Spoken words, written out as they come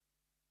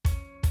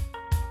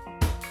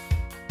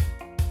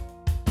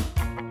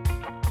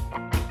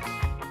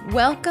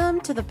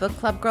Welcome to the Book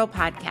Club Girl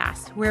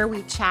podcast, where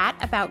we chat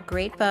about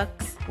great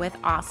books with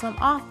awesome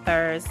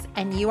authors,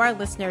 and you, our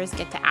listeners,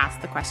 get to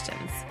ask the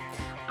questions.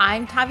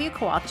 I'm Tavia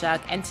Kowalchuk,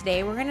 and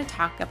today we're going to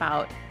talk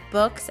about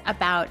books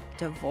about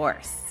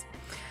divorce.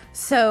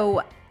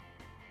 So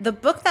the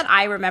book that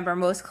I remember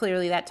most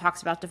clearly that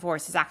talks about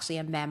divorce is actually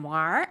a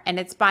memoir, and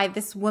it's by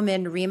this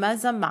woman, Rima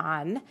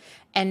Zaman,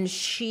 and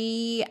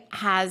she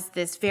has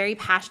this very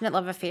passionate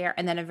love affair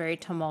and then a very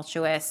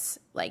tumultuous,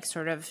 like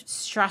sort of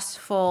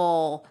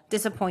stressful,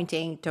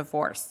 disappointing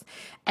divorce.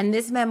 And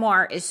this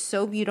memoir is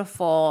so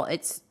beautiful.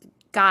 It's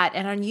got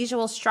an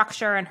unusual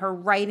structure and her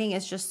writing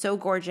is just so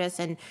gorgeous.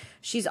 And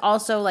she's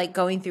also like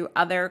going through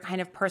other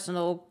kind of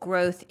personal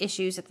growth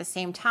issues at the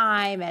same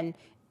time. And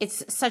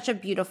it's such a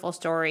beautiful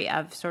story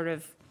of sort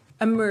of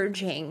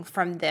emerging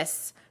from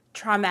this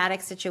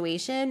traumatic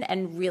situation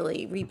and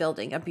really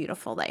rebuilding a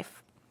beautiful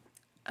life.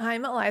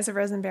 I'm Eliza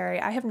Rosenberry.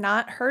 I have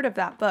not heard of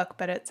that book,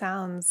 but it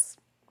sounds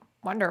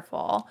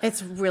wonderful.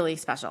 It's really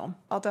special.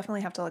 I'll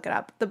definitely have to look it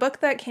up. The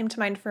book that came to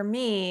mind for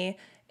me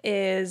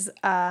is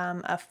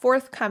a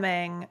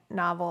forthcoming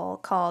novel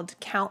called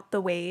Count the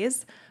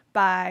Ways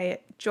by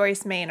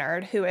Joyce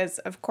Maynard, who is,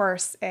 of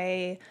course,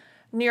 a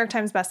New York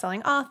Times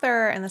bestselling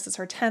author, and this is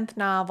her 10th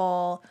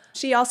novel.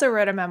 She also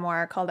wrote a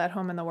memoir called At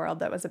Home in the World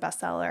that was a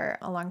bestseller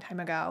a long time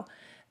ago.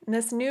 And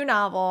this new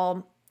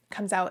novel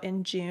comes out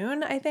in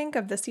June, I think,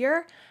 of this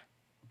year.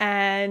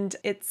 And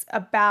it's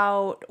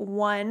about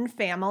one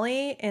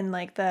family in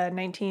like the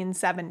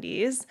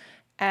 1970s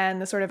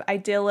and the sort of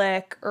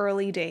idyllic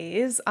early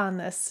days on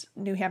this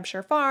New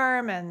Hampshire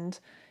farm. And,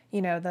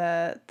 you know,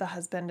 the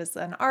husband is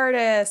an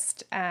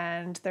artist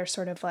and they're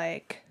sort of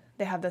like,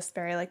 they have this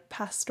very like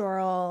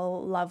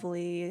pastoral,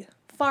 lovely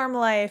farm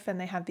life and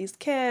they have these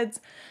kids.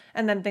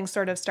 And then things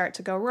sort of start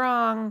to go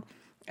wrong.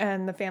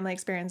 And the family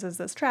experiences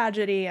this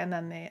tragedy and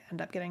then they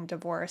end up getting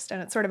divorced.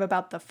 And it's sort of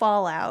about the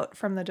fallout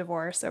from the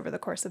divorce over the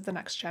course of the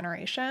next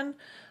generation.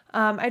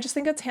 I just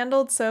think it's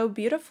handled so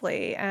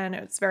beautifully and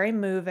it's very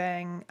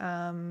moving.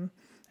 And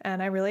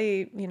I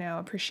really,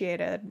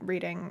 appreciated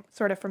reading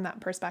sort of from that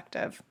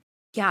perspective.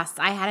 Yes,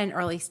 I had an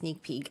early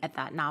sneak peek at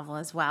that novel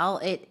as well.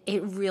 It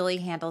really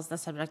handles the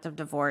subject of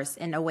divorce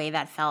in a way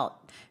that felt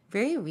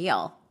very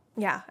real.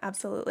 Yeah,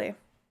 absolutely.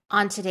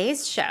 On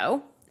today's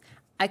show,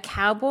 a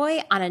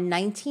cowboy on a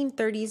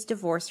 1930s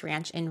divorce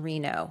ranch in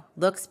Reno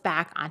looks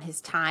back on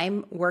his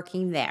time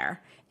working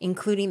there,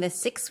 including the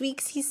 6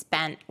 weeks he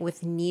spent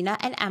with Nina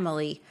and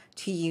Emily,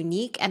 two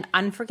unique and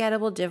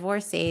unforgettable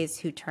divorcees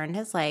who turned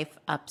his life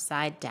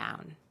upside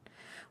down.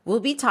 We'll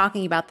be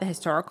talking about the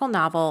historical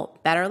novel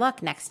Better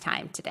Luck Next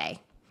Time today.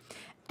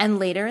 And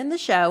later in the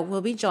show, we'll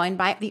be joined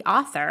by the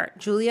author,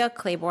 Julia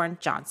Claiborne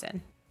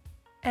Johnson.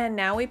 And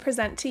now we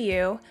present to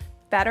you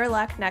Better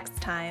Luck Next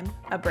Time,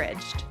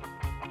 Abridged.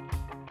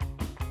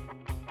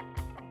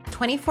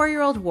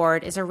 24-year-old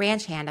Ward is a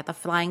ranch hand at the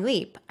Flying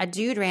Leap, a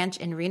dude ranch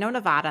in Reno,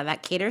 Nevada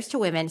that caters to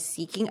women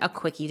seeking a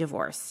quickie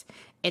divorce.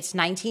 It's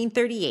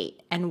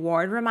 1938, and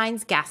Ward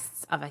reminds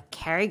guests of a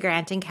Cary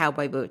Grant in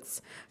cowboy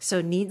boots, so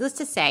needless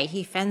to say,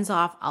 he fends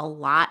off a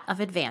lot of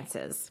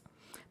advances.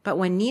 But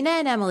when Nina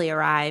and Emily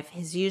arrive,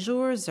 his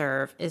usual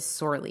reserve is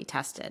sorely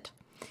tested.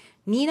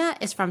 Nina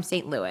is from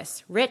St.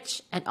 Louis,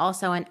 rich and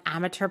also an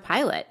amateur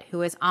pilot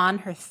who is on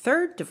her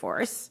third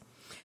divorce.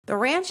 The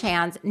ranch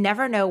hands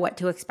never know what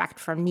to expect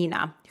from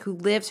Nina, who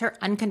lives her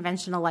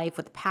unconventional life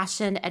with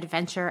passion,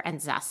 adventure,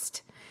 and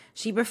zest.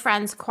 She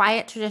befriends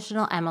quiet,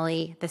 traditional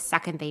Emily the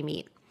second they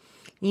meet.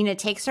 Nina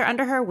takes her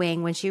under her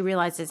wing when she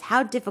realizes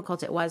how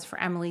difficult it was for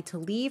Emily to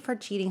leave her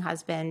cheating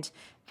husband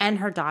and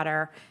her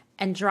daughter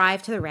and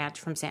drive to the ranch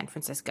from San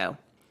Francisco.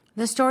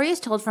 The story is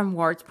told from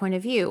Ward's point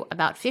of view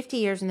about 50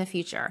 years in the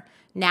future,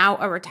 now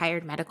a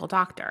retired medical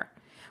doctor.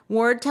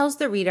 Ward tells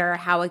the reader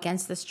how,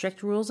 against the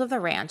strict rules of the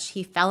ranch,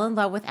 he fell in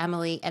love with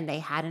Emily and they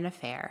had an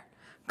affair.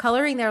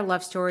 Coloring their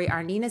love story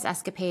are Nina's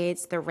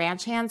escapades, the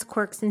ranch hand's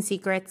quirks and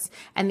secrets,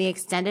 and the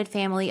extended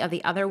family of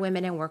the other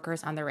women and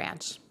workers on the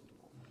ranch.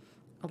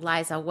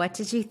 Eliza, what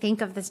did you think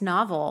of this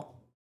novel?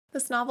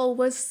 This novel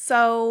was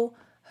so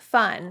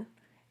fun.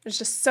 It was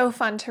just so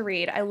fun to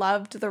read. I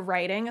loved the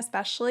writing,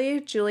 especially.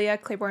 Julia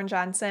Claiborne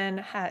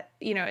Johnson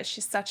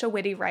she's such a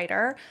witty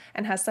writer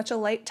and has such a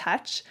light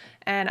touch.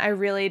 And I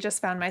really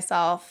just found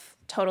myself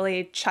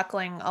totally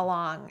chuckling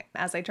along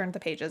as I turned the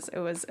pages. It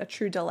was a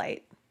true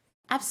delight.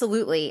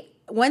 Absolutely.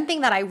 One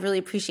thing that I really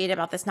appreciated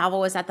about this novel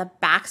was that the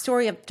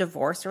backstory of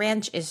Divorce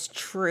Ranch is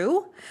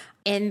true.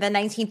 In the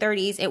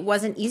 1930s, it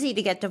wasn't easy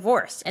to get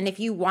divorced. And if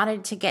you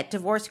wanted to get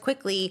divorced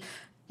quickly,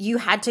 you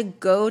had to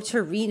go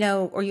to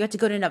Reno or you had to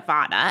go to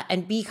Nevada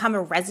and become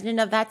a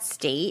resident of that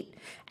state.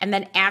 And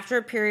then after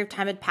a period of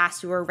time had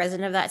passed, you were a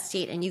resident of that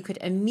state and you could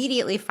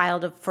immediately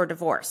file for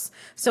divorce.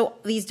 So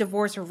these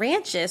divorce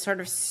ranches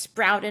sort of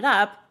sprouted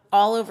up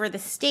all over the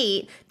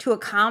state to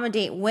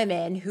accommodate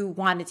women who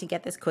wanted to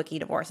get this quickie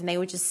divorce. And they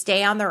would just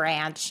stay on the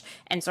ranch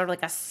and sort of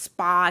like a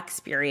spa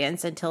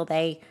experience until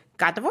they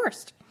got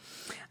divorced.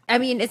 I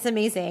mean, it's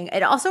amazing.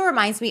 It also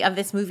reminds me of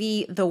this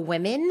movie, The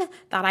Women,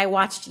 that I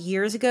watched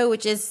years ago,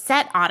 which is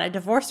set on a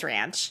divorce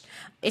ranch.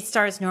 It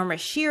stars Norma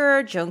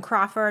Shearer, Joan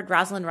Crawford,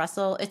 Rosalind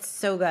Russell. It's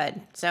so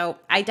good. So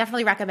I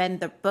definitely recommend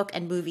the book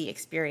and movie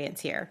experience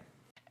here.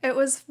 It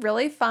was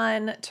really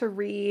fun to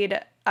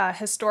read a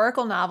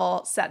historical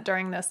novel set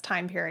during this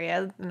time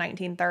period, the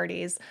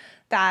 1930s,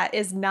 that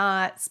is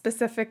not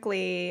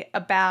specifically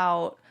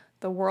about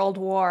the World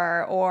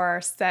War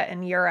or set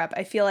in Europe.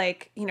 I feel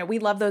like, we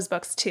love those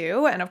books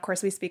too. And of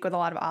course, we speak with a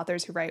lot of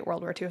authors who write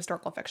World War II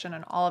historical fiction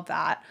and all of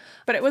that.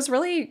 But it was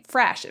really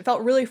fresh. It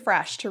felt really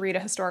fresh to read a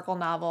historical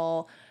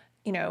novel,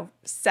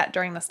 set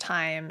during this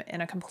time in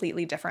a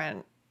completely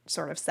different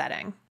sort of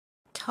setting.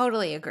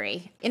 Totally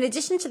agree. In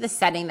addition to the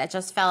setting that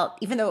just felt,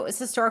 even though it was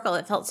historical,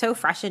 it felt so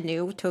fresh and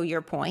new, to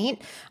your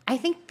point. I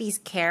think these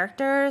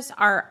characters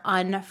are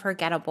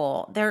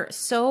unforgettable. They're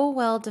so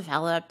well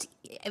developed.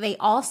 They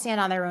all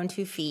stand on their own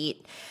 2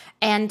 feet.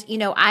 And,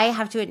 I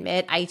have to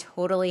admit, I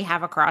totally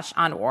have a crush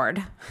on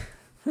Ward.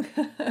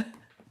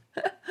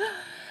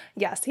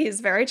 Yes,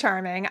 he's very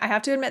charming. I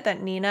have to admit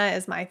that Nina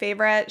is my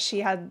favorite.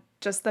 She had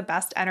just the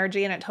best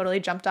energy and it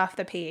totally jumped off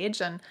the page.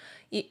 And,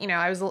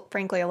 I was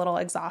frankly a little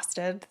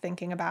exhausted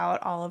thinking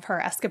about all of her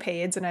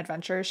escapades and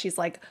adventures. She's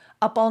like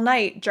up all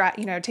night,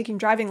 taking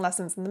driving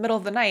lessons in the middle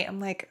of the night. I'm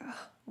like,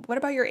 what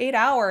about your 8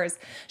 hours?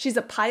 She's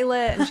a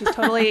pilot and she's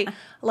totally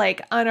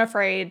like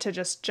unafraid to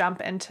just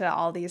jump into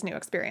all these new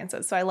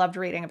experiences. So I loved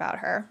reading about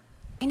her.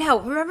 I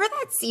know. Remember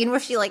that scene where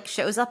she like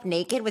shows up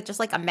naked with just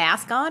like a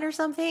mask on or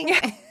something?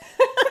 Yeah.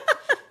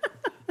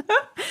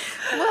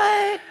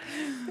 What?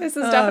 This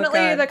is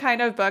definitely the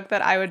kind of book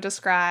that I would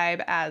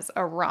describe as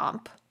a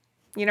romp.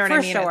 You know what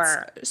I mean? For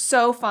sure. It's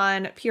so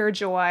fun, pure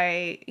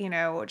joy,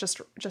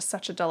 just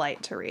such a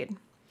delight to read.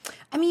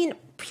 I mean,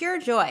 pure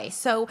joy.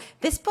 So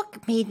this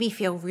book made me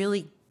feel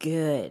really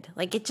good.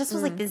 Like it just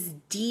was like this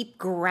deep,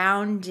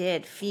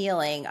 grounded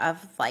feeling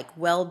of like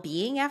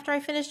well-being after I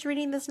finished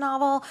reading this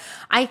novel.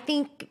 I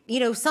think,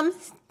 some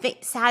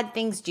sad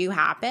things do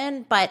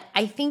happen, but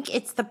I think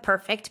it's the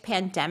perfect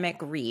pandemic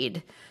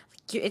read.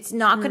 It's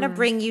not going to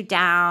bring you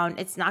down.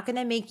 It's not going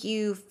to make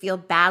you feel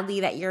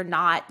badly that you're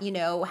not,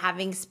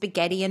 having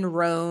spaghetti in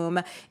Rome.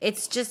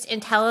 It's just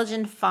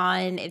intelligent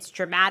fun. It's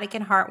dramatic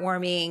and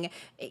heartwarming.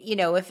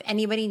 If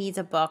anybody needs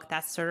a book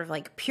that's sort of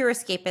like pure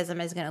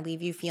escapism is going to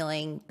leave you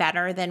feeling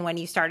better than when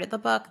you started the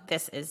book,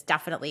 this is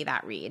definitely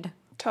that read.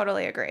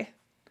 Totally agree.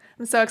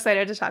 I'm so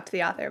excited to talk to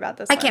the author about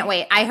this I can't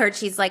wait. I heard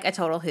she's like a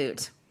total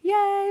hoot.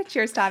 Yay.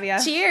 Cheers, Tavia.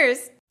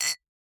 Cheers.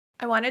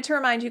 I wanted to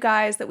remind you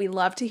guys that we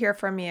love to hear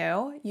from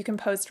you. You can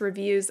post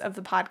reviews of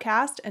the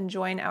podcast and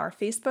join our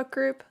Facebook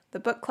group, the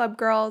Book Club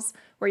Girls,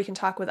 where you can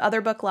talk with other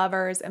book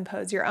lovers and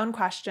pose your own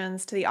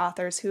questions to the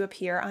authors who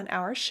appear on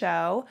our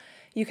show.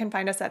 You can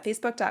find us at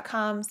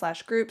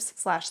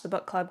facebook.com/groups/the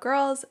Book Club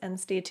Girls and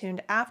stay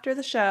tuned after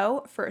the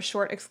show for a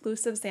short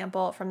exclusive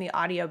sample from the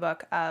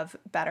audiobook of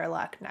Better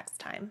Luck Next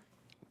Time.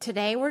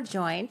 Today we're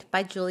joined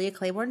by Julia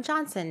Claiborne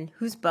Johnson,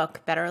 whose book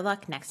Better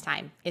Luck Next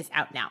Time is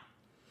out now.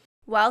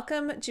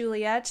 Welcome,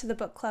 Julia, to the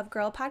Book Club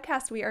Girl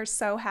podcast. We are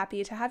so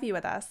happy to have you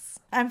with us.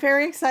 I'm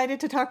very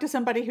excited to talk to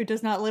somebody who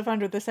does not live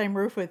under the same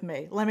roof with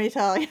me, let me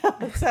tell you.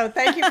 So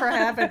thank you for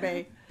having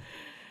me.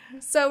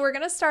 So we're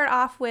going to start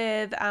off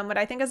with what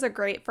I think is a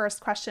great first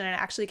question, and it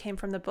actually came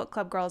from the Book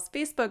Club Girls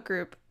Facebook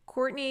group.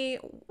 Courtney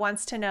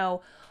wants to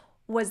know,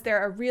 was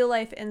there a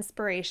real-life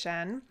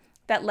inspiration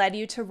that led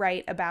you to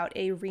write about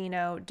a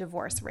Reno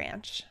divorce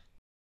ranch?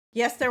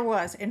 Yes, there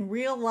was. In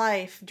real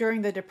life,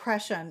 during the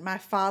Depression, my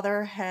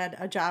father had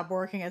a job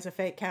working as a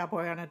fake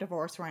cowboy on a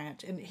divorce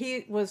ranch. And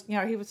I was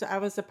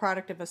the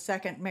product of a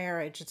second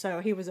marriage. So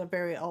he was an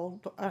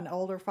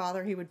older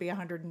father. He would be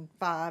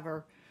 105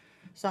 or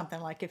something,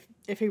 like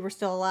if he were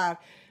still alive.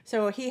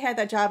 So he had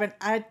that job, and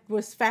I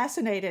was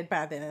fascinated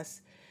by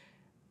this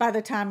by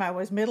the time I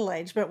was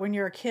middle-aged. But when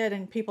you're a kid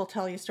and people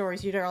tell you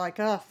stories, you're like,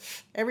 oh,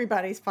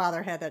 everybody's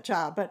father had that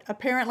job. But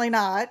apparently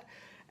not.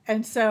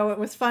 And so it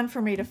was fun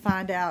for me to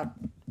find out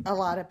a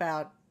lot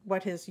about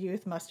what his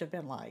youth must have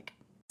been like.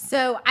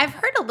 So I've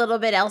heard a little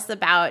bit else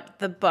about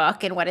the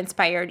book and what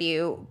inspired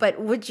you, but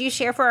would you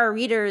share for our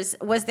readers,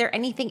 was there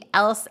anything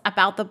else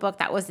about the book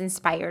that was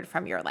inspired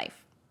from your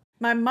life?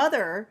 My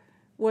mother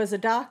was a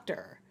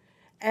doctor,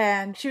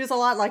 and she was a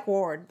lot like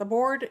Ward. The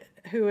Ward,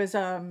 who is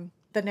the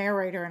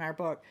narrator in our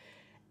book,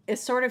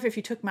 is sort of if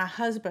you took my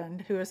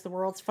husband, who is the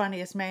world's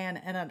funniest man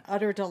and an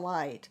utter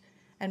delight,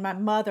 and my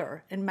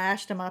mother, and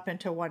mashed them up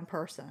into one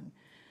person,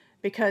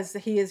 because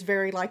he is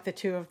very like the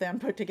two of them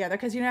put together.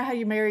 Because you know how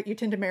you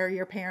tend to marry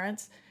your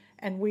parents,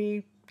 and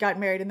we got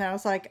married, and then I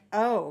was like,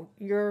 oh,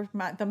 you're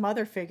the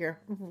mother figure.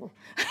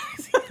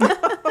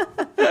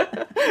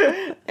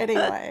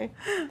 Anyway.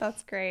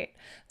 That's great.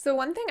 So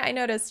one thing I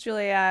noticed,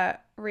 Julia,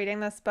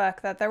 reading this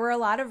book, that there were a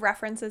lot of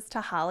references to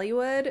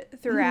Hollywood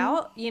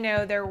throughout.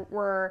 Mm-hmm. There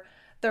were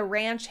the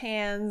ranch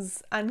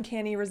hands'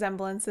 uncanny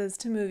resemblances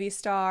to movie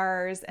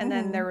stars. And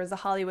then there was a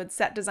Hollywood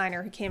set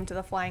designer who came to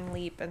the Flying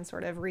Leap and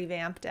sort of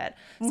revamped it.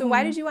 So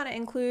why did you want to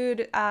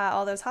include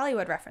all those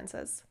Hollywood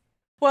references?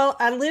 Well,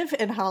 I live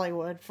in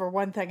Hollywood, for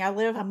one thing. I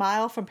live a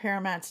mile from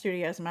Paramount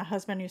Studios, and my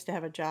husband used to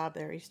have a job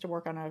there. He used to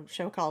work on a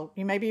show called,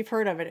 maybe you've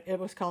heard of it, it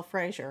was called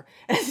Frasier.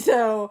 And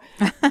so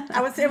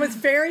it was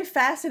very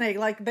fascinating.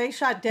 Like, they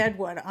shot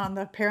Deadwood on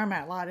the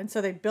Paramount lot, and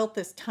so they built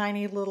this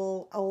tiny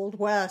little Old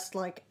West,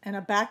 like, in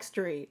a back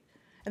street.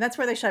 And that's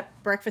where they shot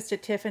Breakfast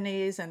at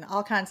Tiffany's and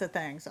all kinds of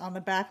things on the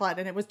back lot.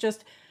 And it was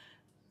just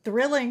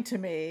thrilling to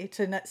me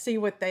to see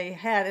what they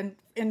had. And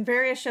in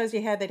various shows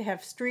they'd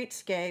have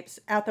streetscapes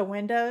out the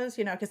windows,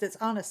 because it's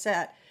on a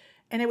set.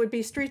 And it would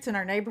be streets in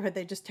our neighborhood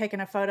they'd just taken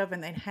a photo of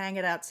and they'd hang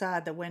it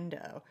outside the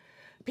window.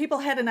 People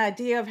had an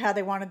idea of how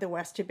they wanted the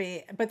West to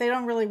be, but they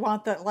don't really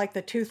want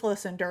the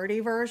toothless and dirty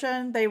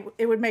version.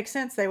 It would make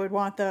sense. They would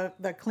want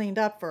the cleaned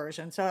up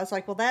version. So I was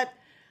like, well,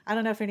 I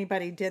don't know if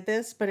anybody did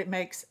this, but it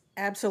makes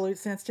absolute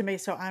sense to me,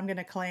 so I'm going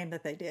to claim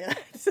that they did.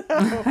 So,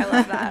 I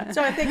love that.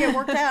 So I think it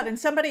worked out. And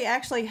somebody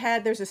actually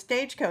there's a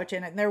stagecoach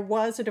in it, and there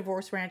was a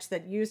divorce ranch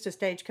that used a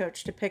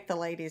stagecoach to pick the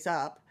ladies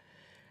up.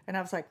 And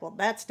I was like, well,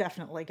 that's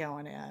definitely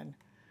going in.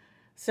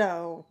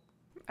 So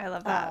I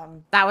love that.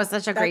 That was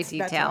such a great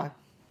detail.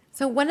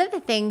 So one of the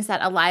things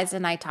that Eliza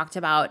and I talked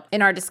about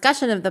in our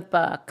discussion of the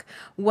book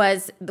were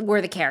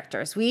the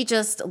characters. We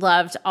just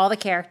loved all the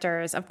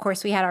characters. Of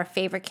course, we had our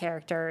favorite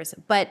characters,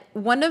 but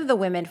one of the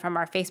women from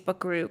our Facebook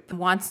group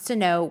wants to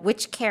know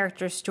which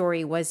character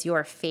story was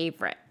your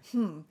favorite.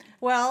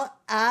 Well,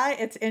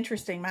 it's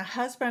interesting. My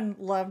husband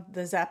loved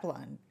the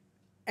Zeppelin.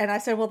 And I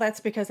said, well,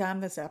 that's because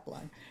I'm the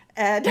Zeppelin.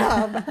 And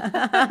but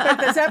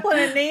the Zeppelin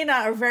and Nina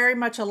are very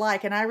much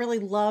alike. And I really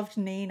loved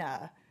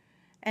Nina.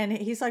 And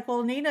he's like,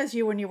 well, Nina's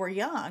you when you were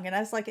young. And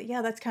I was like,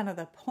 yeah, that's kind of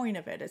the point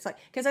of it. It's like,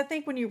 because I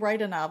think when you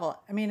write a novel,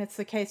 it's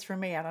the case for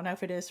me. I don't know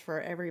if it is for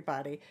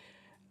everybody.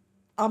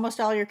 Almost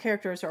all your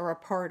characters are a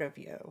part of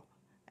you.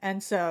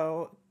 And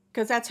so,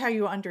 because that's how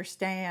you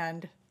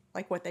understand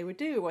like what they would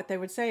do, what they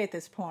would say at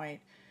this point.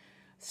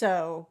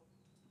 So,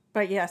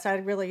 but yes,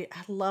 I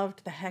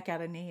loved the heck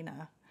out of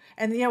Nina.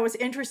 And, it was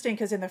interesting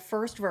because in the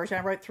first version,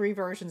 I wrote 3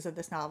 versions of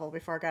this novel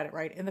before I got it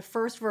right. In the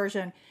first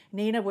version,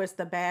 Nina was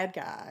the bad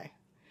guy,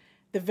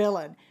 the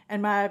villain.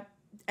 And my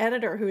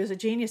editor, who is a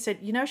genius, said,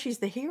 she's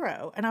the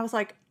hero. And I was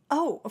like,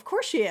 oh, of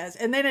course she is.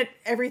 And then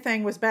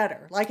everything was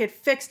better. Like, it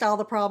fixed all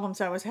the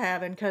problems I was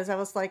having because I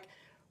was like,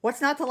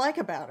 what's not to like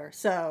about her?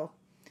 So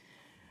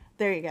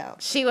there you go.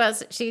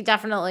 She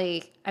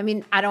definitely,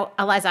 Eliza, I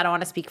don't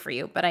want to speak for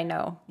you, but I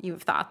know you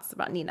have thoughts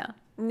about Nina.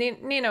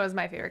 Nina was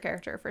my favorite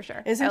character for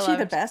sure. Isn't she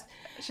the best?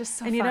 It's just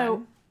so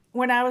fun.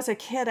 When I was a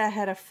kid, I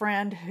had a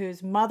friend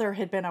whose mother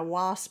had been a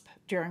WASP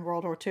during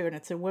World War II, and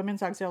it's a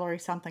Women's Auxiliary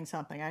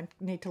something. I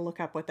need to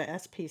look up what the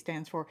SP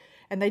stands for.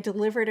 And they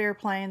delivered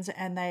airplanes,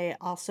 and they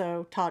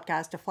also taught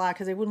guys to fly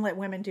because they wouldn't let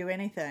women do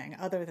anything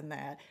other than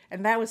that.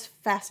 And that was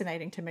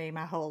fascinating to me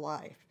my whole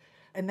life.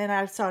 And then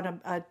I saw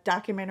a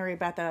documentary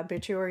about the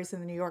obituaries in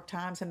the New York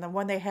Times, and the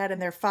one they had in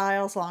their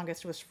files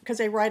longest was because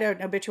they write out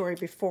an obituary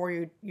before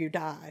you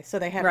die, so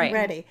they have it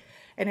ready.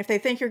 And if they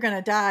think you're going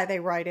to die, they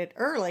write it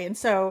early. And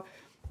so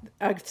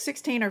a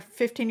 16 or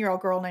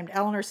 15-year-old girl named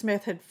Eleanor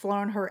Smith had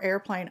flown her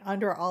airplane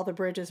under all the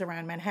bridges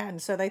around Manhattan,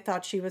 so they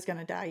thought she was going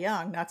to die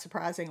young, not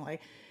surprisingly.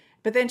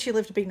 But then she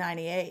lived to be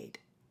 98.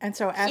 And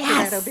so after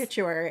that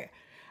obituary,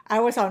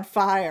 I was on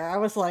fire. I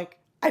was like,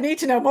 I need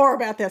to know more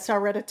about this. So I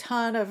read a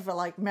ton of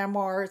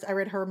memoirs. I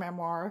read her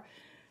memoir,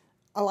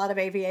 a lot of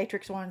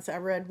aviatrix ones. I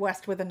read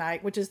West with the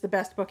Night, which is the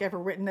best book ever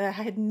written that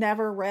I had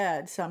never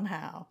read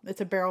somehow.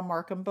 It's a Beryl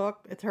Markham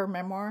book. It's her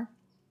memoir.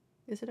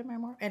 Is it a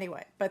memoir?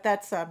 Anyway, but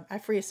that's, I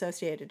free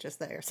associated just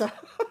there. So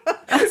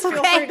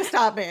feel free to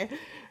stop me.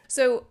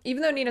 So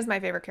even though Nina's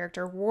my favorite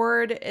character,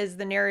 Ward is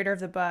the narrator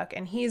of the book,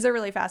 and he's a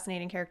really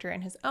fascinating character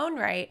in his own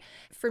right.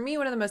 For me,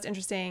 one of the most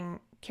interesting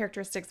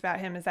characteristics about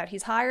him is that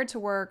he's hired to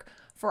work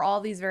for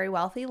all these very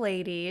wealthy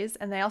ladies,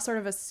 and they all sort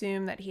of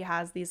assume that he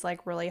has these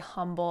really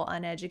humble,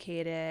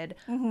 uneducated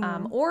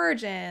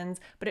origins,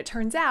 but it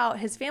turns out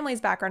his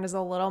family's background is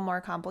a little more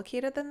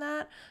complicated than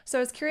that. So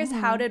I was curious,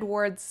 how did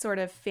Ward's sort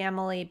of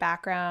family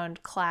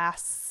background,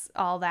 class,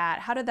 all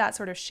that, how did that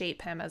sort of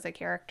shape him as a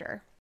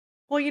character?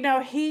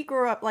 Well, he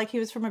grew up, he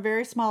was from a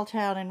very small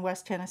town in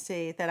West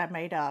Tennessee that I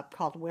made up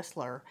called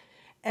Whistler.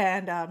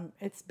 And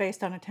it's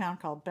based on a town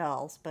called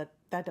Bells, but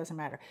that doesn't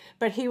matter.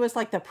 But he was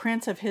the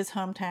prince of his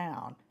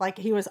hometown.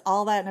 He was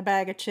all that in a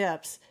bag of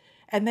chips.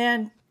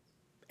 And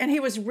he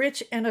was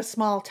rich in a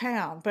small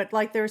town. But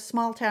there's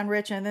small town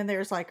rich, and then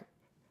there's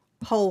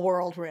whole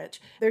world rich.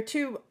 There are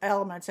 2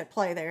 elements at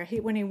play there.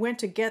 When he went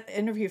to get the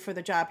interview for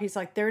the job, he's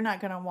like, they're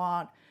not going to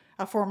want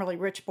a formerly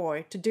rich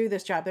boy to do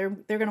this job. They're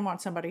going to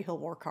want somebody who'll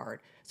work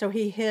hard. So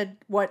he hid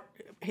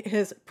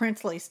his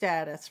princely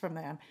status from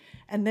them.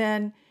 And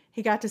then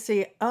he got to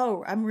see,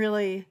 oh, I'm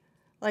really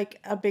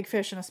a big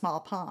fish in a small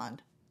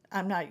pond.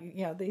 I'm not,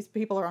 these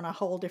people are on a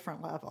whole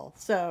different level.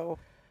 So,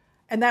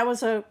 and that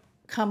was a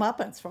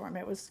comeuppance for him.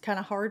 It was kind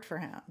of hard for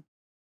him.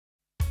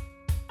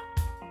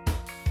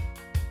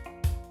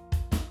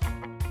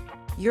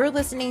 You're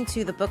listening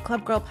to the Book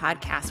Club Girl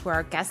podcast, where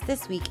our guest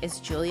this week is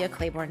Julia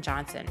Claiborne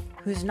Johnson,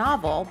 whose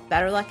novel,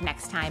 Better Luck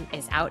Next Time,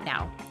 is out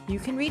now. You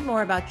can read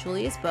more about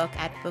Julia's book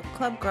at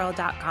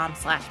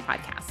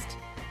bookclubgirl.com/podcast.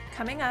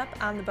 Coming up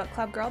on the Book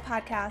Club Girl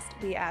podcast,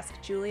 we ask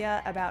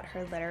Julia about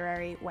her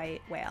literary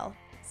white whale.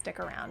 Stick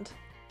around.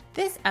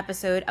 This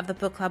episode of the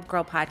Book Club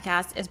Girl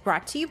podcast is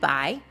brought to you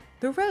by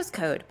The Rose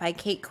Code by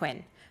Kate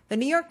Quinn. The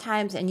New York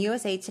Times and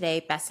USA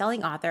Today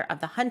bestselling author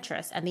of The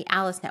Huntress and the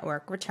Alice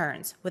Network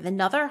returns with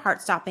another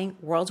heart-stopping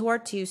World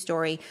War II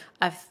story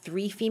of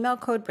 3 female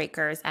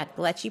codebreakers at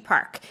Bletchley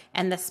Park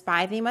and the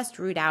spy they must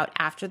root out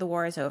after the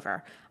war is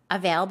over.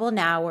 Available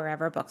now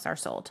wherever books are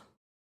sold.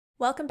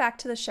 Welcome back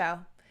to the show.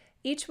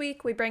 Each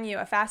week, we bring you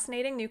a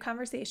fascinating new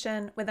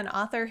conversation with an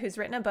author who's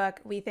written a book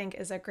we think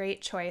is a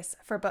great choice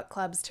for book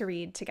clubs to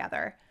read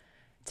together.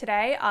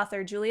 Today,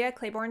 author Julia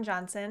Claiborne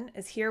Johnson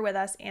is here with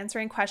us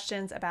answering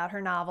questions about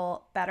her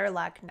novel, Better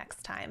Luck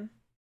Next Time.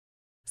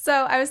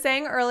 So I was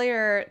saying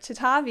earlier to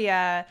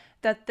Tavia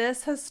that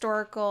this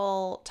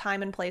historical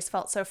time and place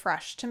felt so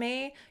fresh to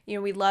me. You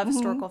know, we love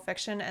historical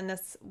fiction, and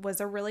this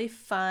was a really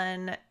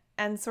fun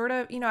and sort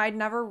of, I'd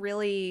never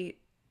really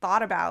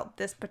thought about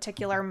this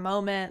particular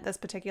moment, this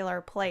particular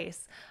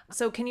place.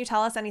 So can you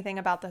tell us anything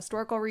about the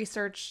historical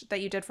research that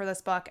you did for this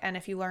book, and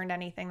if you learned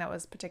anything that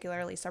was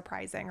particularly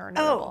surprising or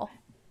notable?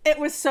 It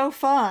was so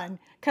fun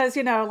because,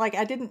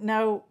 I didn't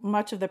know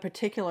much of the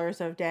particulars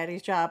of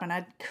Daddy's job, and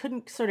I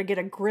couldn't sort of get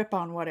a grip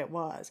on what it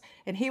was.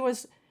 And he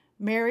was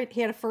married.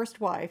 He had a first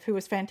wife who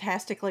was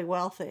fantastically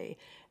wealthy.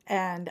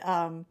 And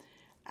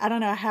I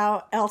don't know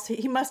how else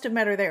he must have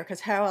met her there,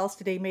 because how else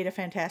did he meet a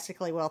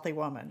fantastically wealthy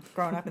woman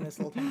growing up in this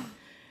little town?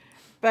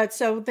 But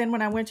so then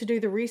when I went to do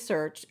the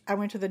research, I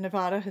went to the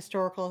Nevada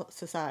Historical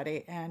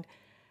Society and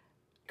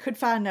could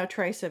find no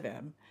trace of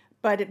him.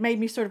 But it made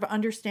me sort of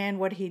understand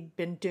what he'd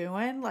been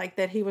doing, like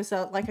that he was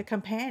like a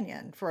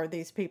companion for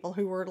these people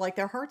who were like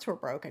their hearts were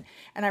broken.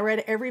 And I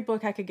read every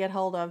book I could get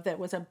hold of that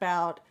was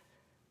about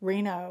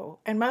Reno.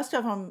 And most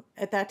of them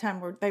at that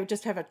time they would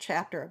just have a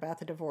chapter about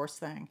the divorce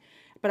thing.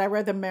 But I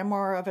read the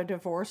memoir of a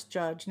divorce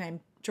judge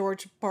named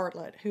George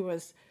Bartlett, who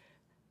was,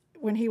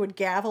 when he would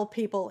gavel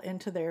people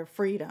into their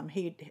freedom,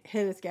 he'd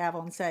hit his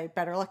gavel and say,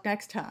 "Better luck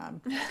next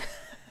time."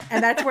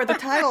 And that's where the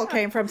title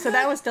came from. So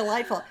that was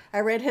delightful. I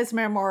read his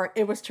memoir.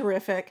 It was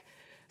terrific.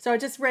 So I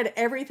just read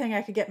everything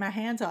I could get my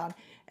hands on.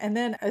 And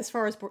then as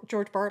far as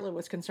George Bartlett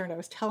was concerned, I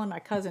was telling my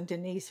cousin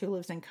Denise, who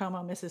lives in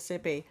Como,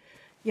 Mississippi,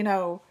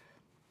 the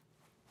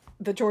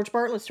George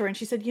Bartlett story. And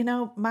she said,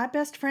 my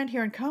best friend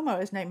here in Como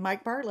is named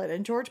Mike Bartlett,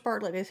 and George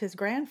Bartlett is his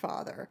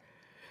grandfather.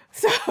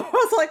 So I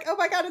was like, oh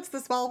my God, it's the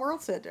small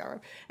world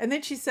syndrome. And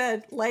then she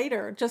said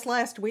later, just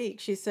last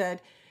week, she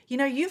said,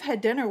 you've had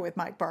dinner with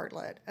Mike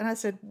Bartlett. And I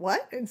said,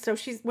 what? And so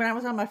when I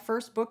was on my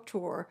first book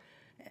tour,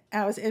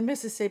 I was in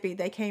Mississippi,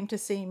 they came to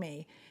see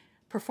me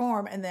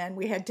perform, and then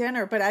we had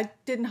dinner, but I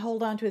didn't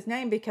hold on to his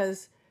name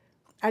because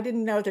I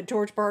didn't know that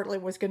George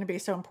Bartlett was going to be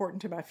so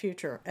important to my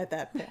future at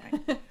that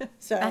point.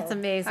 So That's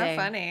amazing. How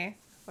funny.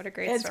 What a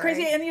great it's story.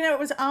 crazy. And, it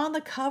was on the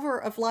cover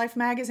of Life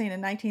magazine in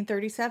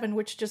 1937,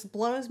 which just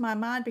blows my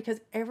mind because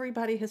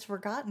everybody has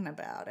forgotten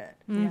about it.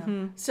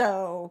 Mm-hmm.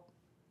 So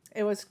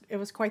it was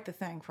quite the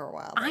thing for a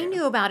while. I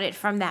knew about it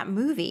from that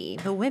movie,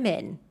 The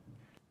Women.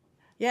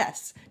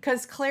 Yes,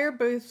 because Claire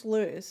Booth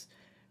Luce,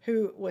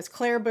 who was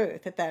Claire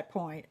Booth at that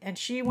point, and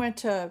she went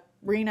to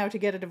Reno to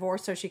get a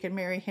divorce so she could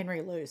marry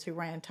Henry Luce, who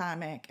ran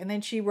Time Inc. And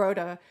then she wrote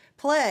a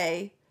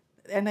play,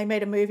 and they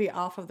made a movie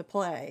off of the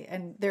play.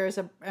 And there's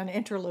an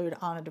interlude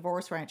on a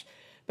divorce ranch,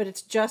 but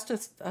it's just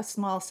a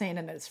small scene,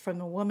 and it's from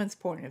the woman's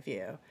point of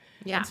view.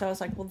 Yeah. And so I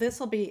was like, well, this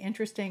will be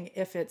interesting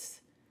if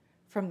it's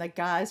from the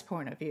guy's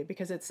point of view,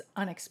 because it's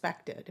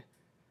unexpected.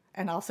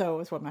 And also it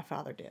was what my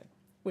father did,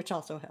 which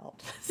also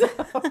helped. So.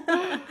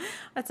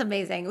 That's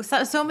amazing.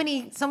 So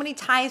many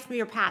ties from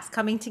your past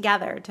coming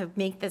together to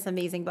make this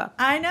amazing book.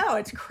 I know,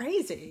 it's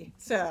crazy.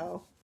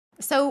 So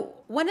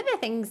one of the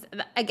things,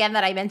 again,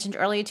 that I mentioned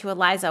earlier to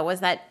Eliza was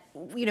that,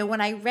 when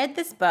I read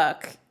this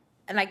book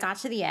and I got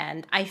to the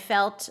end, I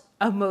felt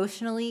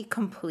emotionally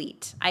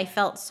complete. I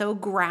felt so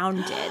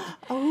grounded.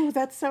 Oh,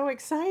 that's so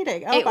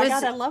exciting. Oh my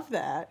God, I love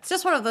that. It's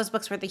just one of those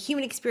books where the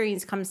human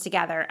experience comes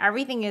together.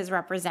 Everything is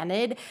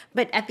represented,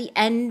 but at the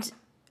end,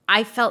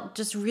 I felt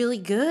just really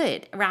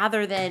good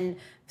rather than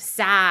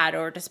sad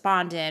or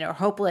despondent or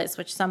hopeless,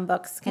 which some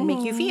books can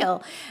make you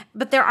feel.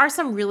 But there are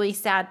some really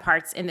sad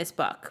parts in this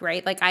book,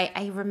 right? Like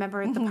I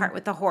remember the part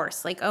with the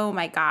horse. Like, oh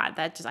my God,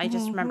 I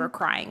just remember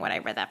crying when I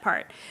read that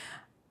part.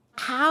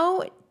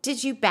 How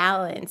did you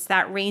balance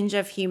that range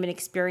of human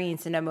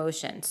experience and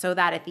emotion so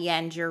that at the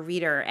end your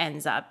reader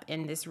ends up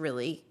in this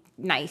really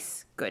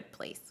nice, good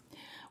place?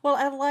 Well,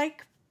 I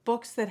like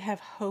books that have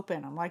hope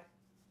in them. Like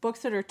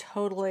books that are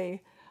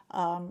totally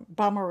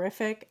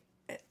bummerific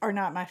are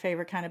not my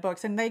favorite kind of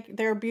books. And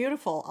they're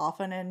beautiful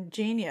often and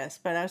genius,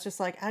 but I was just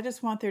like, I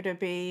just want there to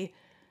be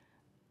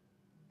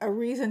a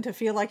reason to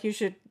feel like you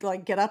should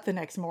like get up the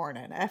next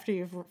morning after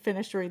you've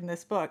finished reading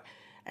this book.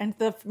 And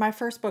my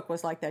first book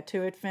was like that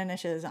too. It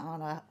finishes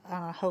on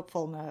a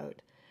hopeful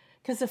note.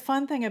 Because the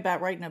fun thing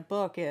about writing a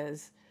book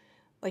is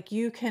like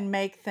you can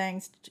make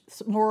things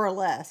more or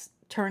less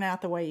turn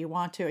out the way you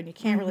want to, and you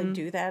can't really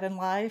do that in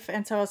life.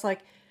 And so I was like,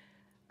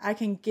 I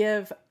can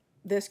give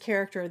this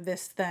character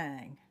this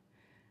thing.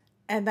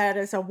 And that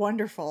is a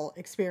wonderful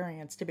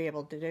experience to be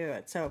able to do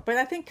it. So, but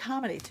I think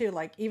comedy too,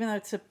 like even though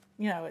it's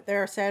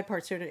there are sad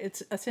parts to it,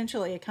 it's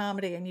essentially a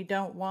comedy, and you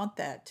don't want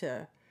that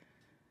to,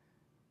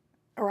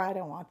 or I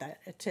don't want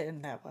that to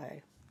end that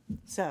way.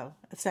 So,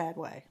 a sad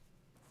way.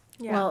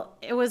 Yeah. Well,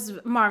 it was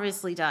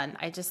marvelously done.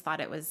 I just thought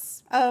it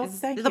was. Oh,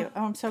 thank you.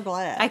 Oh, I'm so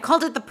glad. I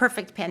called it the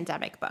perfect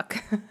pandemic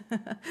book.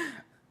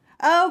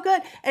 Oh,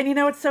 good. And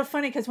it's so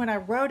funny because when I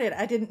wrote it,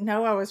 I didn't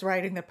know I was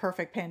writing the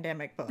perfect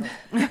pandemic book.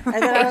 And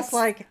then I was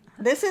like,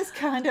 this is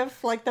kind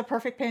of like the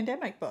perfect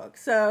pandemic book.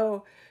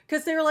 So,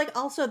 because they're like,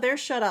 also, they're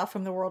shut off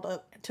from the world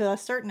to a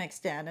certain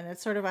extent. And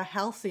it's sort of a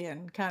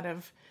halcyon kind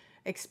of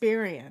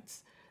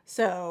experience.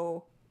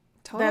 So,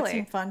 Totally. that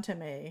seemed fun to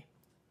me.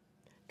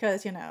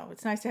 Because,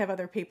 it's nice to have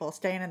other people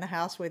staying in the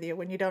house with you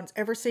when you don't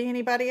ever see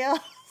anybody else.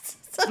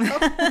 So.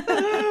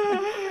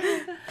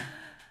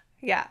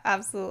 Yeah,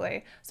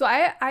 absolutely. So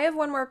I have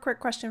one more quick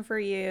question for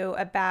you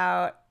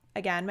about,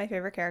 again, my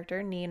favorite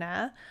character,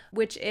 Nina,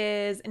 which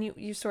is, and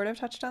you sort of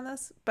touched on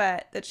this,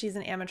 but that she's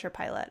an amateur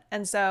pilot.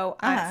 And so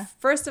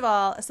first of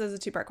all, so there's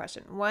a two-part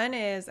question. One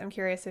is, I'm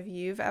curious if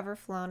you've ever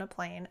flown a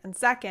plane. And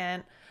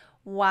second,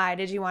 why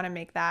did you want to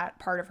make that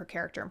part of her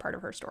character and part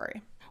of her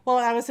story? Well,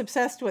 I was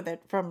obsessed with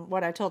it from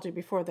what I told you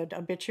before, the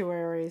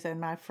obituaries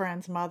and my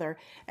friend's mother.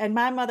 And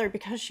my mother,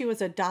 because she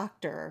was a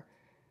doctor,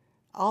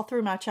 all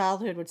through my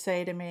childhood would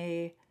say to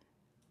me,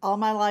 all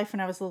my life when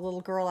I was a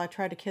little girl, I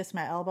tried to kiss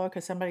my elbow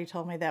because somebody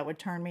told me that would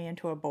turn me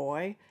into a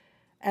boy.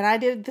 And I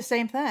did the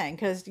same thing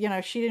because,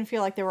 she didn't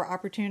feel like there were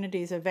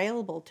opportunities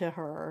available to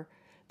her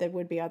that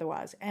would be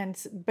otherwise.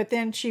 But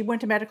then she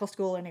went to medical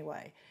school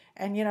anyway.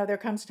 And, there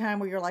comes a time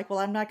where you're like, well,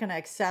 I'm not going to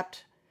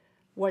accept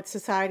what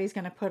society's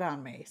going to put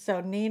on me.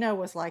 So Nina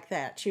was like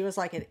that. She was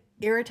like, it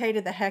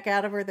irritated the heck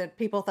out of her that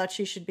people thought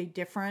she should be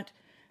different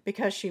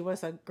because she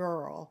was a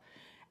girl.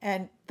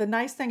 And the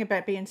nice thing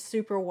about being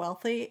super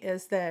wealthy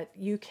is that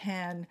you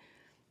can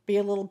be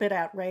a little bit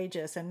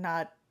outrageous and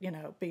not,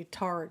 be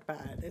tarred by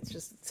it. It's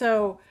just,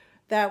 so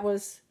that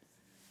was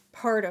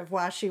part of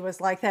why she was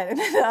like that. And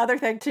then the other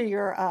thing to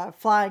your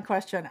flying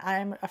question,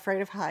 I'm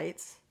afraid of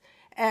heights.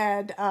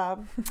 And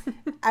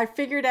I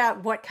figured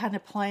out what kind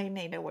of plane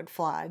Nina would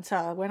fly. And so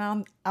I went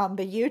on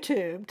the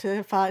YouTube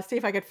to see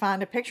if I could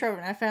find a picture of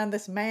it. And I found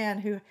this man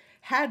who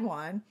had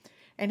one.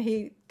 And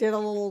he did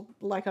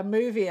a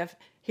movie of,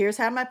 here's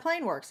how my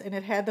plane works. And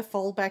it had the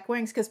fold back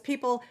wings because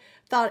people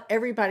thought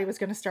everybody was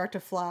going to start to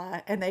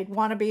fly and they'd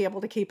want to be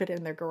able to keep it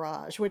in their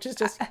garage, which is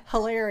just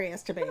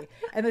hilarious to me.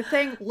 And the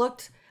thing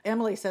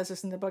Emily says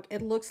this in the book,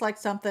 it looks like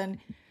something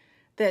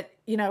that,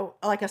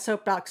 like a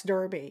soapbox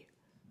derby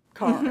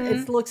car. Mm-hmm.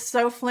 It looks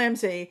so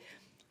flimsy.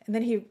 And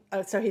then he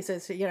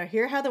says,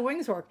 here how the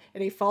wings work.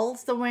 And he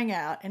folds the wing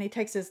out and he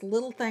takes this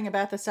little thing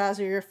about the size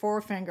of your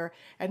forefinger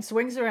and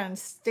swings around and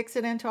sticks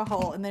it into a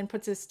hole and then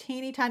puts this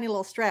teeny tiny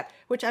little strap,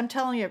 which I'm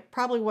telling you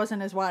probably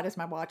wasn't as wide as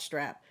my watch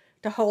strap,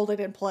 to hold it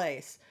in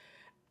place.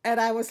 And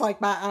I was like,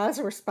 my eyes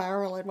were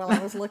spiraling while I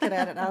was looking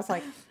at it. And I was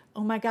like,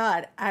 oh my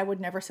God, I would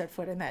never set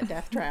foot in that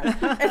death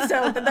trap. And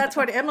so that's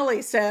what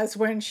Emily says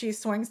when she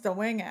swings the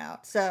wing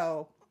out.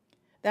 So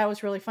that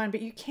was really fun,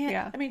 but you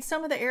can't, I mean,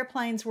 some of the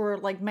airplanes were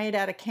like made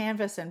out of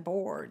canvas and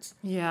boards.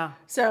 Yeah.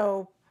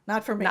 So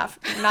not for me. Not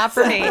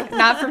for me.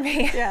 Not for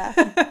me.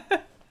 Yeah.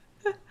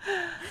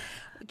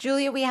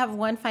 Julia, we have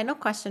one final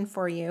question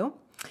for you.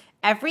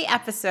 Every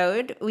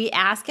episode, we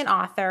ask an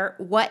author,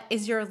 what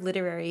is your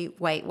literary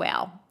white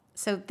whale?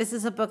 So this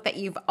is a book that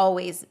you've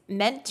always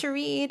meant to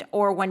read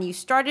or when you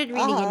started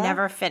reading, you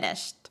never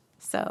finished.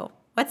 So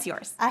what's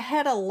yours? I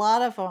had a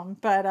lot of them,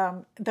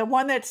 but the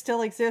one that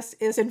still exists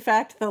is, in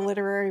fact, the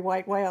literary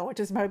white whale, which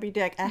is Moby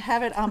Dick. I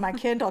have it on my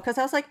Kindle because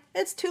I was like,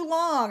 it's too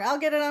long. I'll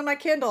get it on my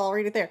Kindle. I'll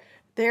read it there.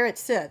 There it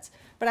sits.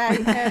 But I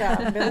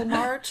had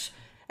Middlemarch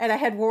and I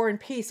had War and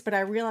Peace, but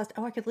I realized,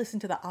 I could listen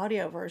to the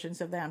audio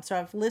versions of them. So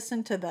I've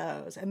listened to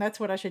those. And that's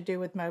what I should do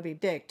with Moby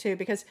Dick, too,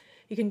 because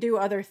you can do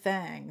other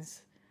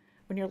things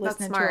when you're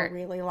listening to a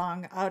really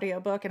long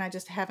audiobook, and I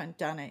just haven't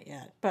done it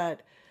yet.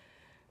 But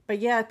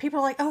yeah, people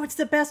are like, oh, it's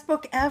the best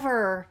book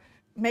ever.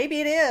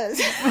 Maybe it is.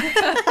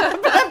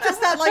 But I'm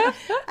just not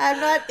I'm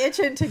not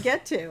itching to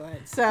get to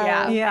it. So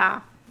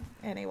yeah.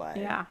 Anyway.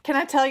 Yeah. Can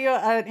I tell you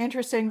an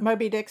interesting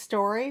Moby Dick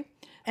story?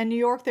 In New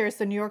York, there's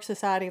the New York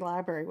Society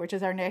Library, which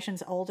is our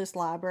nation's oldest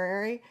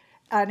library.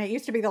 And it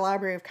used to be the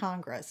Library of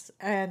Congress.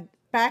 And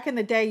back in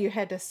the day, you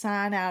had to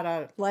sign out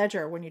a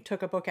ledger when you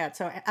took a book out.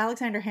 So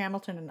Alexander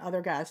Hamilton and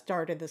other guys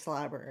started this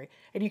library.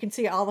 And you can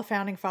see all the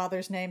founding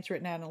fathers' names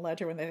written out in a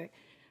ledger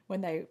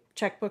when they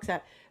check books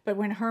out. But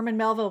when Herman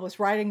Melville was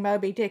writing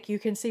Moby Dick, you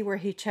can see where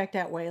he checked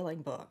out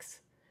whaling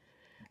books.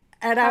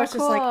 And I was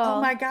just like,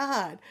 oh my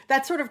God.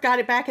 That sort of got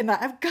it back in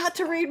I've got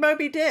to read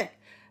Moby Dick.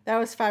 That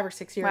was 5 or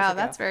 6 years Wow, ago.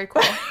 that's very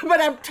cool. But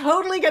I'm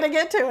totally going to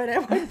get to it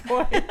at one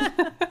point.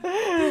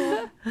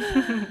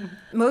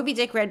 Moby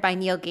Dick read by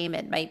Neil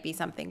Gaiman might be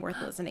something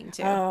worth listening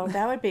to. Oh,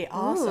 that would be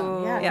awesome.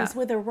 Ooh. Yeah, Yeah. because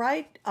with the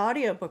right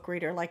audiobook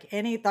reader, like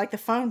the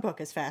phone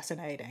book is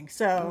fascinating.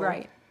 So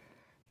Right.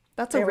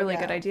 That's a There we really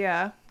go. good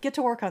idea. get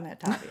to work on that,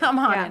 Tavia. I'm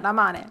on Yeah. it. I'm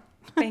on it.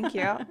 Thank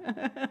you.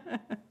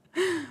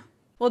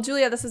 Well,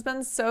 Julia, this has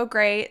been so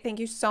great. Thank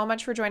you so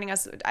much for joining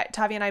us.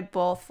 Tavi and I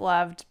both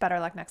loved Better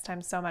Luck Next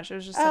Time so much. It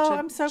was just such Oh, a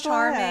I'm so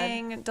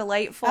charming,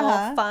 delightful,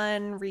 Uh-huh.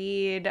 fun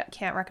read.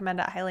 Can't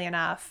recommend it highly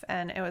enough.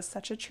 And it was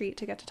such a treat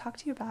to get to talk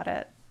to you about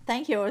it.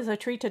 Thank you. It was a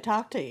treat to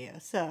talk to you.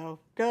 So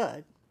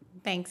good.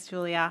 Thanks,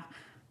 Julia.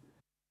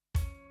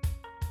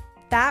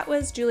 That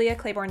was Julia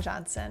Claiborne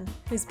Johnson,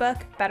 whose book,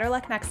 Better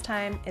Luck Next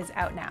Time, is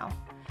out now.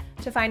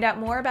 To find out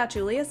more about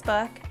Julia's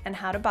book and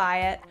how to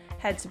buy it,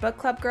 head to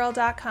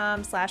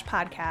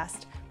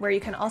bookclubgirl.com/podcast, where you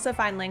can also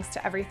find links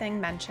to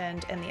everything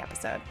mentioned in the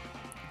episode.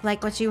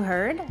 Like what you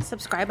heard?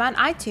 Subscribe on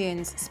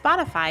iTunes,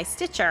 Spotify,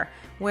 Stitcher,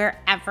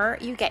 wherever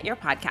you get your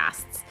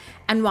podcasts.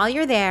 And while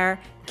you're there,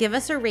 give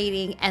us a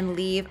rating and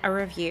leave a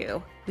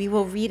review. We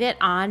will read it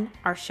on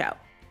our show.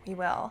 We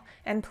will.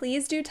 And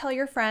please do tell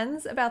your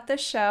friends about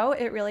this show.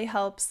 It really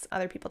helps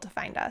other people to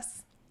find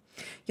us.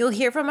 You'll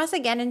hear from us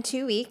again in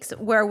 2 weeks,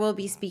 where we'll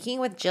be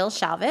speaking with Jill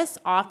Shalvis,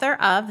 author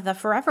of The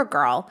Forever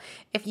Girl.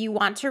 If you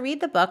want to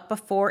read the book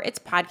before its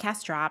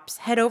podcast drops,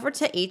 head over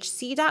to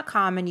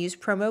hc.com and use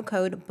promo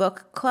code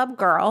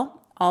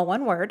BookClubGirl, all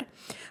one word,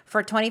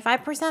 for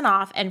 25%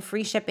 off and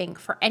free shipping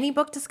for any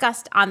book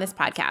discussed on this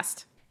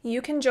podcast.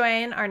 You can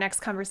join our next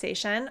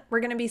conversation.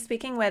 We're going to be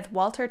speaking with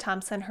Walter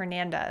Thompson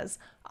Hernandez,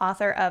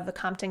 author of The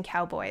Compton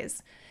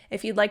Cowboys.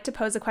 If you'd like to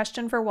pose a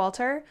question for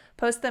Walter,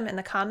 post them in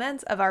the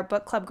comments of our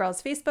Book Club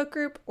Girls Facebook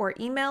group or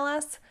email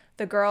us,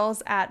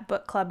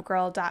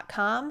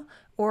 thegirls@bookclubgirl.com,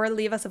 or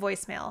leave us a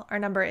voicemail. Our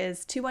number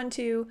is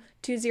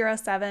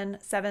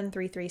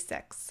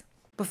 212-207-7336.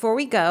 Before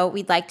we go,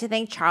 we'd like to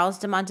thank Charles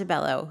de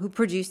Montebello, who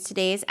produced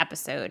today's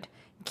episode,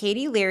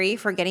 Katie Leary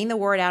for getting the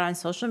word out on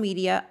social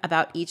media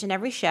about each and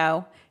every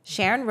show,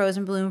 Sharon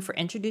Rosenblum for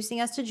introducing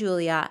us to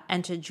Julia,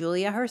 and to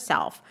Julia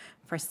herself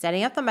for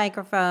setting up the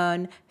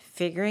microphone,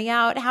 figuring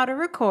out how to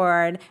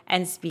record,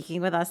 and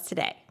speaking with us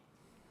today.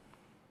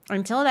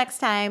 Until next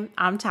time,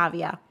 I'm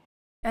Tavia.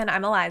 And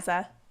I'm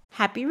Eliza.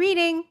 Happy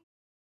reading!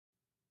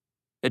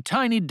 A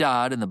tiny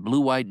dot in the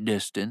blue-white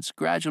distance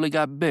gradually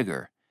got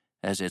bigger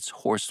as its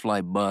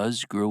horsefly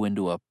buzz grew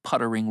into a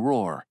puttering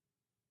roar.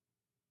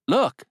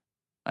 "Look,"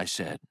 I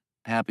said,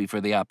 happy for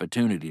the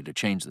opportunity to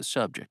change the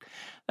subject.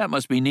 "That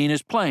must be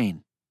Nina's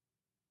plane."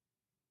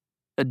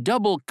 A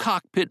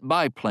double-cockpit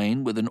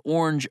biplane with an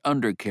orange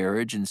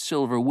undercarriage and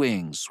silver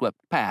wings swept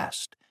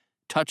past,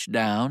 touched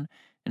down,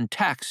 and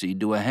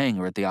taxied to a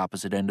hangar at the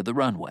opposite end of the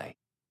runway.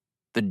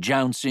 The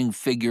jouncing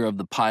figure of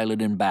the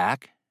pilot in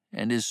back,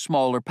 and his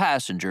smaller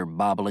passenger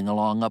bobbling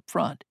along up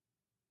front.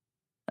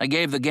 I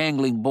gave the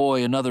gangling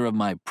boy another of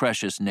my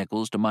precious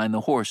nickels to mind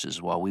the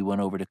horses while we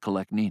went over to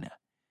collect Nina.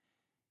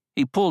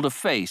 He pulled a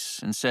face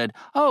and said,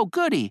 "Oh,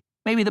 goody,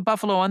 maybe the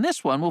buffalo on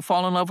this one will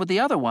fall in love with the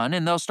other one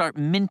and they'll start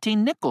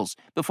minting nickels.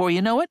 Before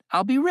you know it,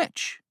 I'll be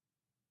rich."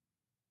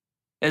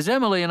 As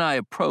Emily and I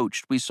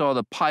approached, we saw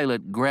the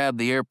pilot grab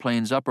the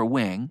airplane's upper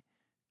wing,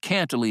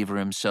 cantilever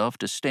himself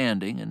to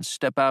standing, and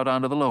step out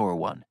onto the lower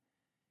one.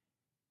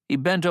 He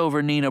bent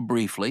over Nina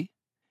briefly,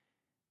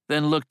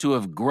 then looked to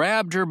have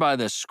grabbed her by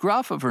the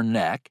scruff of her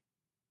neck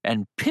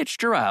and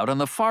pitched her out on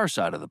the far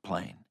side of the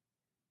plane.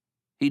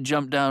 He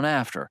jumped down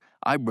after.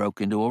 I broke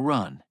into a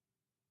run.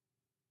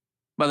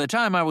 By the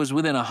time I was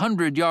within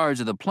 100 yards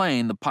of the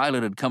plane, the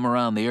pilot had come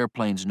around the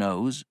airplane's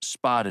nose,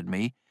 spotted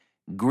me,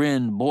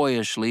 grinned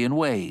boyishly, and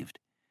waved.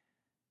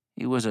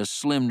 He was a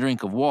slim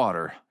drink of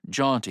water,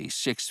 jaunty,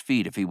 6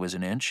 feet if he was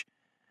an inch,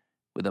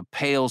 with a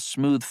pale,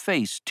 smooth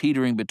face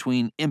teetering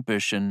between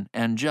impish and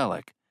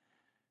angelic,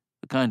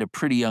 the kind of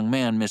pretty young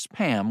man Miss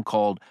Pam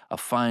called a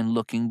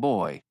fine-looking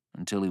boy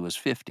until he was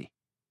 50.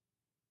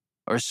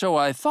 Or so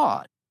I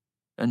thought,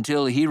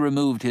 until he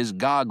removed his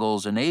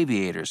goggles and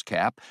aviator's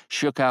cap,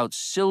 shook out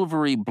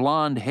silvery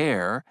blonde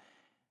hair,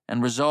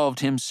 and resolved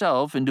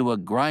himself into a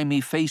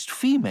grimy-faced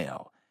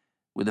female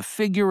with a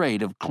figure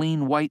 8 of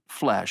clean white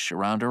flesh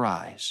around her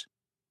eyes.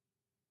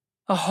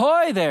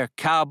 "Ahoy there,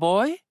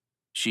 cowboy!"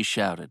 she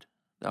shouted,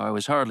 though I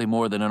was hardly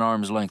more than an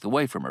arm's length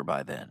away from her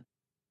by then.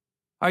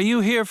 "Are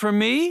you here for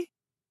me?"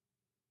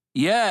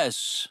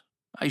 "Yes,"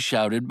 I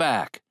shouted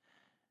back,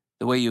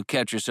 the way you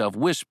catch yourself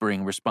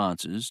whispering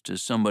responses to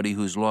somebody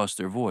who's lost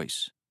their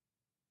voice.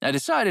 I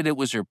decided it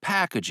was her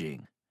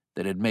packaging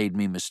that had made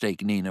me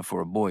mistake Nina for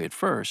a boy at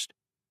first.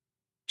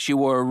 She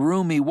wore a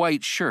roomy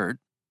white shirt,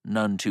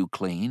 none too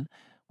clean,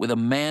 with a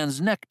man's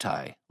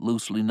necktie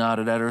loosely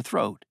knotted at her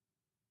throat.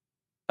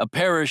 A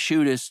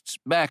parachutist's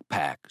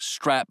backpack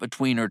strapped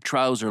between her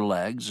trouser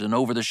legs and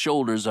over the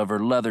shoulders of her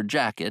leather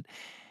jacket,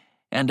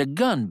 and a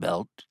gun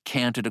belt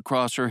canted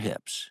across her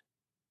hips.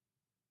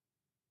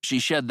 She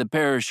shed the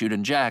parachute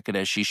and jacket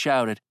as she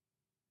shouted,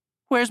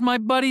 "Where's my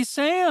buddy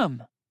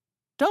Sam?"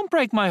 Don't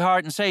break my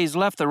heart and say he's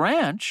left the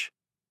ranch.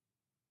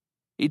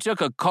 He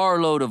took a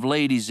carload of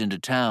ladies into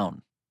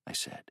town, I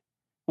said.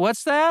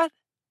 What's that?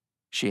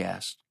 She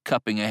asked,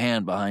 cupping a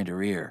hand behind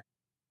her ear.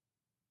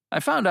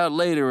 I found out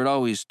later it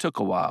always took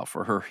a while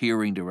for her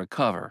hearing to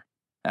recover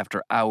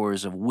after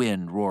hours of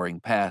wind roaring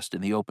past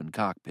in the open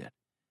cockpit.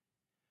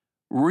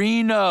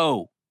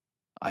 Reno,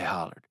 I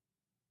hollered.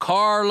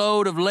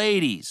 Carload of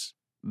ladies.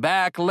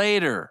 Back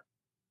later.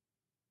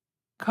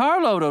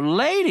 Carload of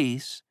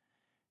ladies?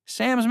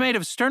 Sam's made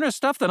of sterner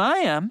stuff than I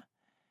am.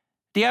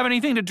 Do you have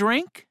anything to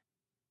drink?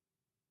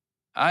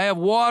 I have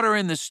water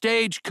in the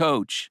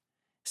stagecoach.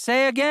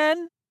 Say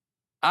again?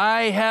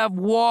 I have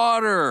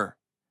water.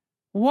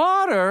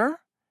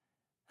 Water?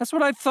 That's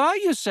what I thought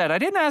you said. I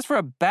didn't ask for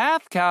a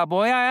bath,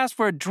 cowboy. I asked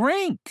for a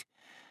drink.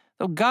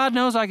 Though God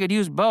knows I could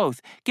use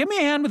both. Give me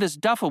a hand with this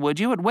duffel,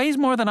 would you? It weighs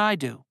more than I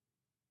do.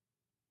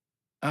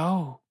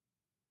 Oh,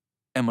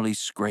 Emily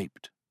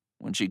scraped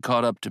when she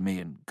caught up to me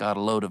and got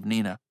a load of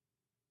Nina.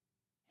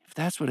 If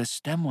that's what a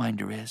stem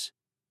winder is,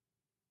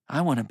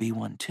 I want to be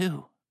one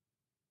too.